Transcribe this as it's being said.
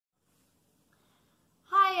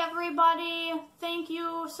everybody. Thank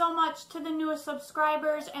you so much to the newest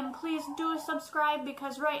subscribers, and please do subscribe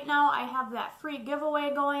because right now I have that free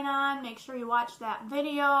giveaway going on. Make sure you watch that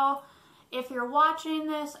video. If you're watching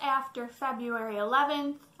this after February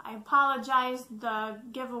 11th, I apologize, the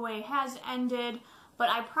giveaway has ended, but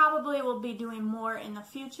I probably will be doing more in the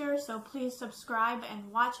future, so please subscribe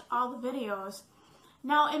and watch all the videos.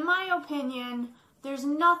 Now, in my opinion, there's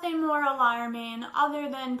nothing more alarming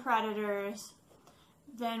other than predators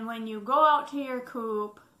than when you go out to your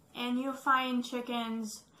coop and you find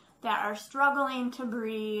chickens that are struggling to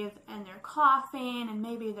breathe and they're coughing and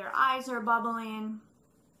maybe their eyes are bubbling.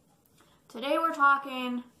 Today we're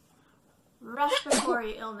talking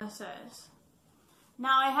respiratory illnesses.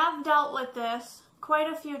 Now, I have dealt with this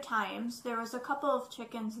quite a few times. There was a couple of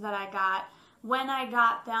chickens that I got. When I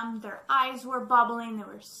got them, their eyes were bubbling, they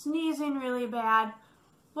were sneezing really bad.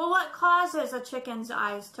 Well, what causes a chicken's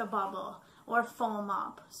eyes to bubble or foam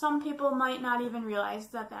up? Some people might not even realize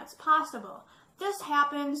that that's possible. This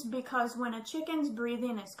happens because when a chicken's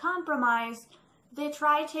breathing is compromised, they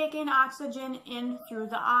try taking oxygen in through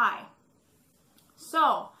the eye.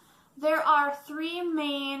 So, there are three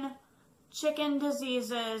main chicken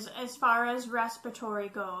diseases as far as respiratory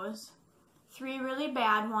goes. Three really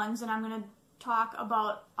bad ones, and I'm going to talk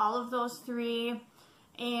about all of those three,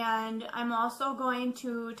 and I'm also going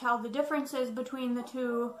to tell the differences between the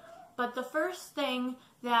two. But the first thing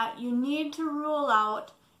that you need to rule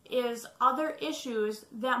out is other issues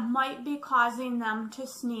that might be causing them to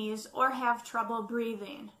sneeze or have trouble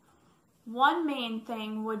breathing. One main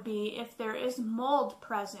thing would be if there is mold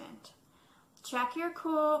present. Check your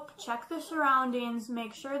coop, check the surroundings,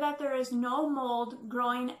 make sure that there is no mold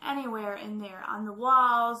growing anywhere in there, on the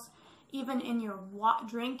walls, even in your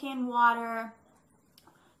drinking water.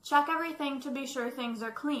 Check everything to be sure things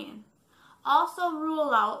are clean. Also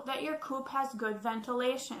rule out that your coop has good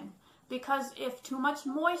ventilation, because if too much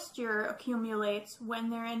moisture accumulates when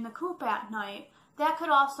they're in the coop at night, that could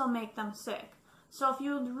also make them sick. So if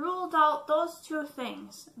you ruled out those two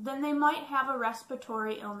things, then they might have a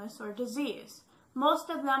respiratory illness or disease. Most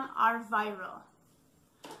of them are viral.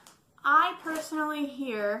 I personally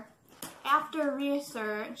here, after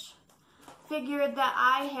research, figured that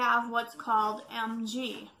I have what's called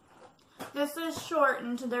MG. This is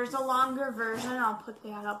shortened. There's a longer version. I'll put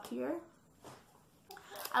that up here.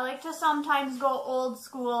 I like to sometimes go old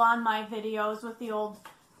school on my videos with the old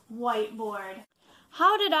whiteboard.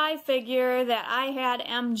 How did I figure that I had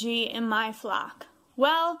MG in my flock?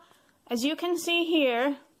 Well, as you can see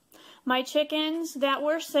here, my chickens that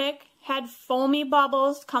were sick had foamy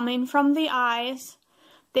bubbles coming from the eyes.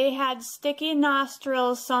 They had sticky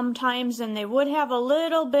nostrils sometimes, and they would have a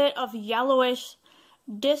little bit of yellowish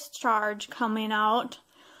discharge coming out.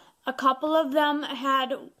 A couple of them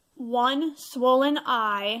had one swollen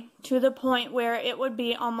eye to the point where it would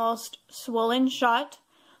be almost swollen shut.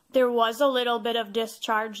 There was a little bit of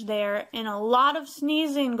discharge there and a lot of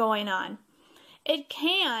sneezing going on. It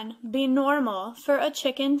can be normal for a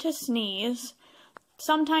chicken to sneeze.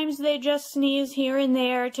 Sometimes they just sneeze here and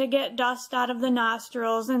there to get dust out of the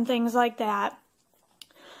nostrils and things like that.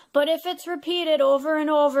 But if it's repeated over and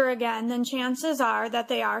over again, then chances are that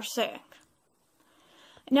they are sick.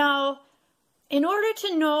 Now, in order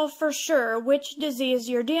to know for sure which disease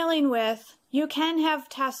you're dealing with, you can have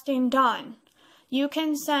testing done. You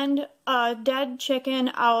can send a dead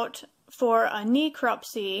chicken out for a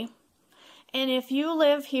necropsy, and if you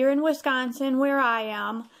live here in Wisconsin where I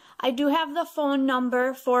am, I do have the phone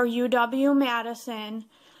number for UW-Madison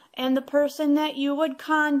and the person that you would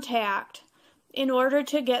contact in order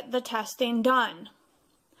to get the testing done.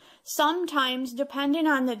 Sometimes, depending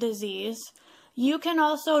on the disease, you can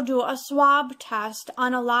also do a swab test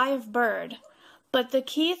on a live bird, but the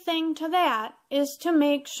key thing to that is to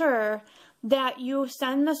make sure that you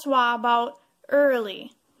send the swab out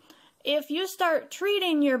early. If you start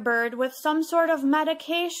treating your bird with some sort of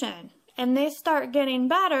medication and they start getting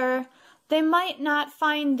better, they might not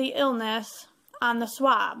find the illness on the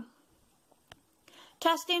swab.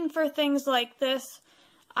 Testing for things like this,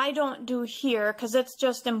 I don't do here because it's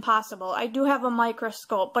just impossible. I do have a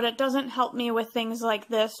microscope, but it doesn't help me with things like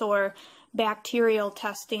this or bacterial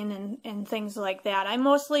testing and things like that. I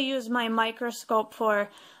mostly use my microscope for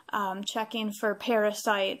checking for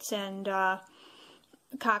parasites and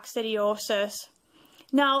coccidiosis.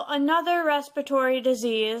 Now, another respiratory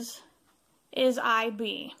disease is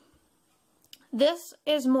IB. This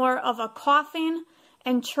is more of a coughing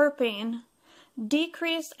and chirping,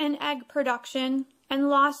 decrease in egg production, and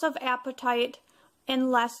loss of appetite and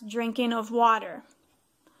less drinking of water.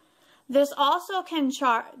 This also can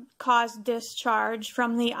cause discharge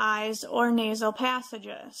from the eyes or nasal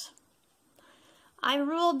passages. I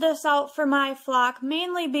ruled this out for my flock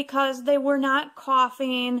mainly because they were not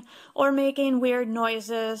coughing or making weird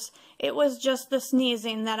noises. It was just the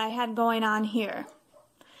sneezing that I had going on here.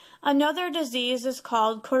 Another disease is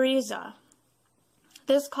called coryza.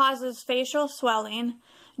 This causes facial swelling,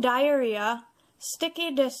 diarrhea,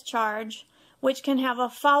 sticky discharge, which can have a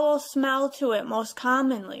foul smell to it most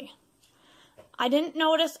commonly. I didn't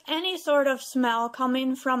notice any sort of smell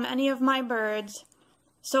coming from any of my birds,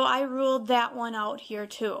 so I ruled that one out here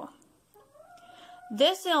too.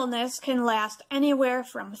 This illness can last anywhere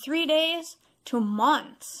from 3 days to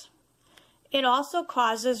months. It also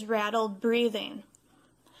causes rattled breathing.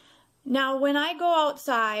 Now, when I go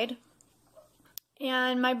outside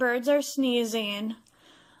and my birds are sneezing,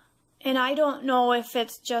 and I don't know if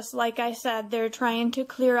it's just like I said, they're trying to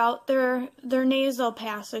clear out their nasal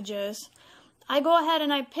passages, I go ahead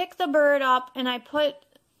and I pick the bird up and I put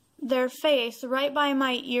their face right by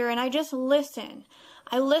my ear and I just listen.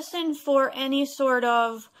 I listen for any sort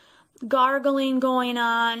of gargling going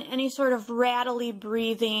on, any sort of rattly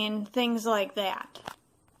breathing, things like that.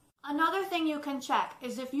 Another thing you can check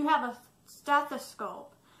is if you have a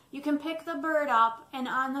stethoscope. You can pick the bird up and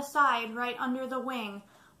on the side, right under the wing,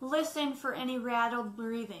 listen for any rattled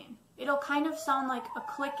breathing. It'll kind of sound like a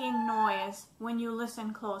clicking noise when you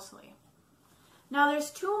listen closely. Now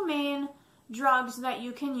there's two main drugs that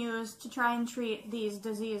you can use to try and treat these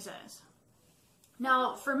diseases.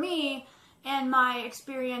 Now for me and my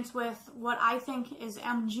experience with what I think is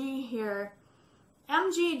MG here,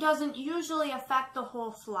 MG doesn't usually affect the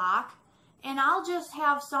whole flock, and I'll just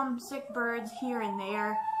have some sick birds here and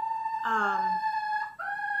there.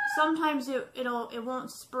 Sometimes it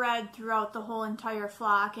won't spread throughout the whole entire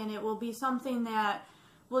flock, and it will be something that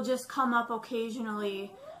will just come up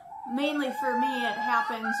occasionally. Mainly for me, it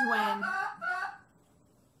happens when,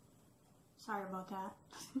 sorry about that.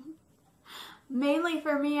 Mainly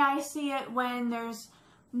for me, I see it when there's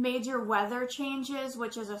major weather changes,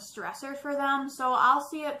 which is a stressor for them. So I'll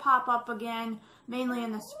see it pop up again, mainly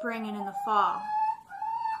in the spring and in the fall.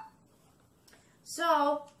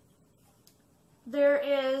 So there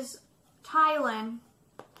is Tylen,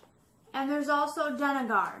 and there's also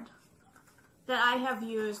Denagard that I have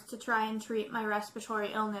used to try and treat my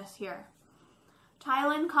respiratory illness here.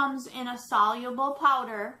 Tylen comes in a soluble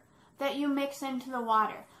powder that you mix into the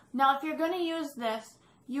water. Now if you're going to use this,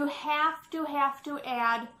 you have to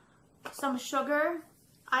add some sugar.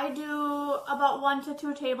 I do about 1 to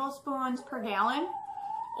 2 tablespoons per gallon,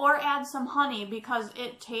 or add some honey because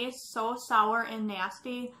it tastes so sour and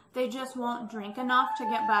nasty. They just won't drink enough to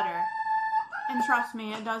get better. And trust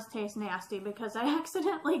me, it does taste nasty because I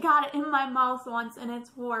accidentally got it in my mouth once and it's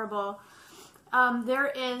horrible. There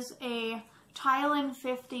is a Tylen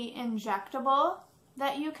 50 injectable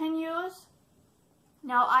that you can use.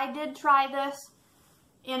 Now I did try this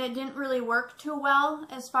and it didn't really work too well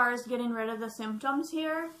as far as getting rid of the symptoms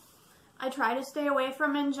here. I try to stay away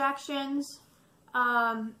from injections.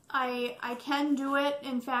 I can do it.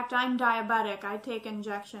 In fact, I'm diabetic. I take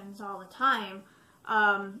injections all the time.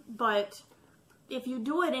 But if you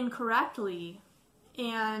do it incorrectly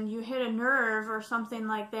and you hit a nerve or something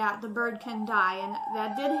like that, the bird can die. And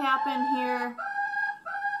that did happen here.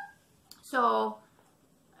 So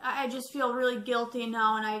I just feel really guilty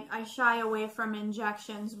now, and I shy away from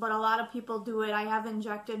injections, but a lot of people do it. I have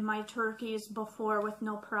injected my turkeys before with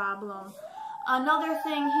no problem. Another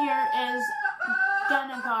thing here is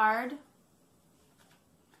Denagard.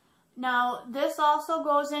 Now, this also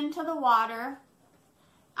goes into the water.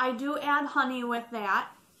 I do add honey with that,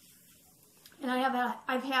 and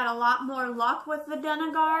I've had a lot more luck with the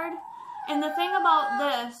Denagard. And the thing about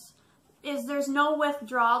this is there's no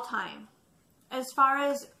withdrawal time. As far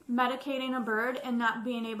as medicating a bird and not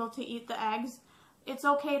being able to eat the eggs, it's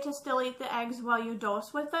okay to still eat the eggs while you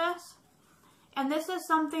dose with this. And this is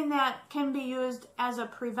something that can be used as a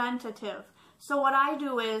preventative. So what I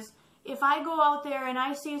do is, if I go out there and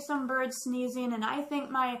I see some birds sneezing and I think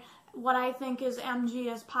what I think is MG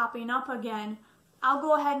is popping up again, I'll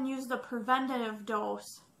go ahead and use the preventative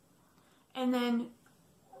dose. And then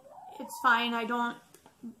it's fine.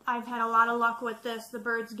 I've had a lot of luck with this. The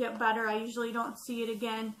birds get better. I usually don't see it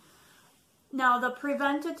again. Now the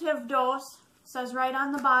preventative dose says right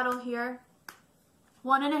on the bottle here,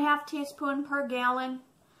 1.5 teaspoons per gallon,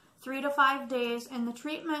 3 to 5 days, and the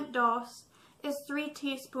treatment dose is 3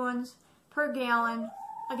 teaspoons per gallon,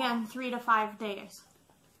 again 3 to 5 days.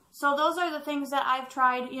 So those are the things that I've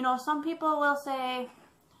tried. You know, some people will say,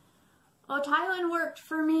 Oh, Tylen worked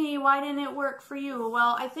for me. Why didn't it work for you?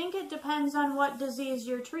 Well, I think it depends on what disease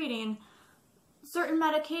you're treating. Certain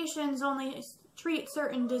medications only treat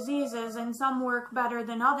certain diseases, and some work better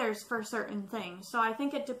than others for certain things. So I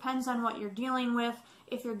think it depends on what you're dealing with,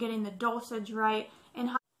 if you're getting the dosage right,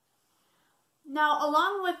 and how. Now,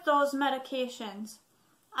 along with those medications,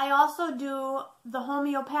 I also do the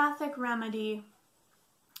homeopathic remedy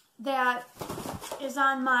that is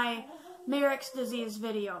on my Marek's disease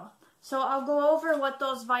video. So I'll go over what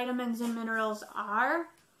those vitamins and minerals are,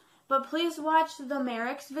 but please watch the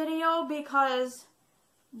Marek's video because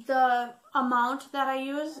the amount that I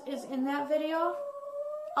use is in that video,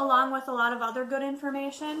 along with a lot of other good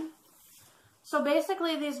information. So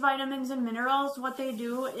basically these vitamins and minerals, what they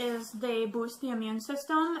do is they boost the immune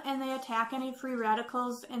system and they attack any free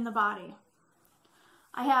radicals in the body.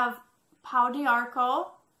 I have Pau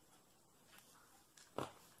d'Arco,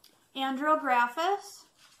 Andrographis,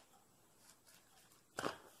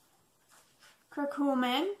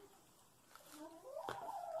 Curcumin,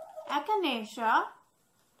 Echinacea,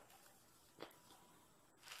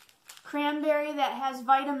 cranberry that has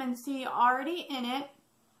vitamin C already in it.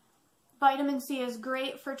 Vitamin C is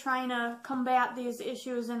great for trying to combat these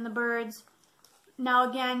issues in the birds. Now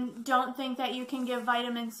again, don't think that you can give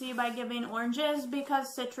vitamin C by giving oranges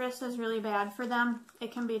because citrus is really bad for them.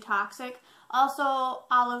 It can be toxic. Also,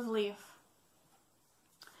 olive leaf.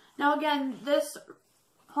 Now again, this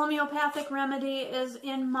homeopathic remedy is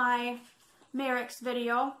in my Marek's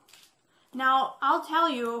video. Now, I'll tell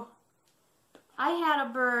you, I had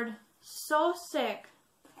a bird so sick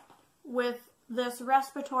with this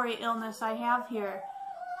respiratory illness I have here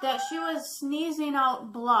that she was sneezing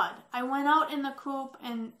out blood. I went out in the coop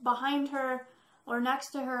and behind her or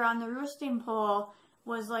next to her on the roosting pole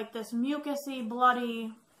was like this mucusy,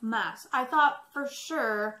 bloody mess. I thought for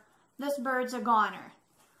sure this bird's a goner.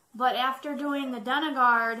 But after doing the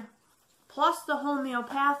Denagard plus the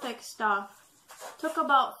homeopathic stuff, took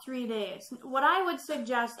about 3 days. What I would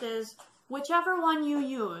suggest is whichever one you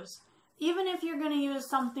use, even if you're going to use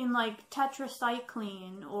something like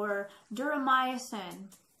tetracycline or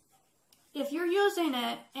duramycin, if you're using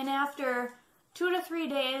it and after 2 to 3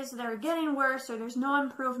 days they're getting worse or there's no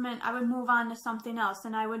improvement, I would move on to something else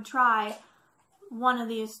and I would try one of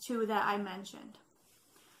these two that I mentioned.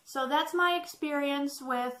 So that's my experience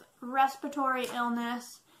with respiratory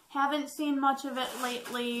illness. Haven't seen much of it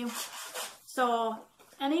lately. So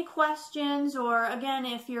any questions, or again,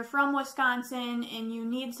 if you're from Wisconsin and you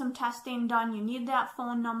need some testing done, you need that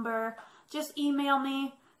phone number, just email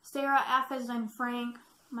me. Sarah F as in Frank.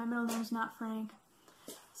 My middle name's not Frank.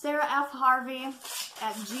 Sarah F. Harvey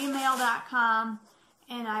at gmail.com,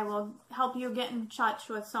 and I will help you get in touch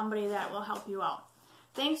with somebody that will help you out.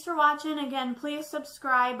 Thanks for watching. Again, please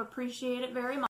subscribe. Appreciate it very much.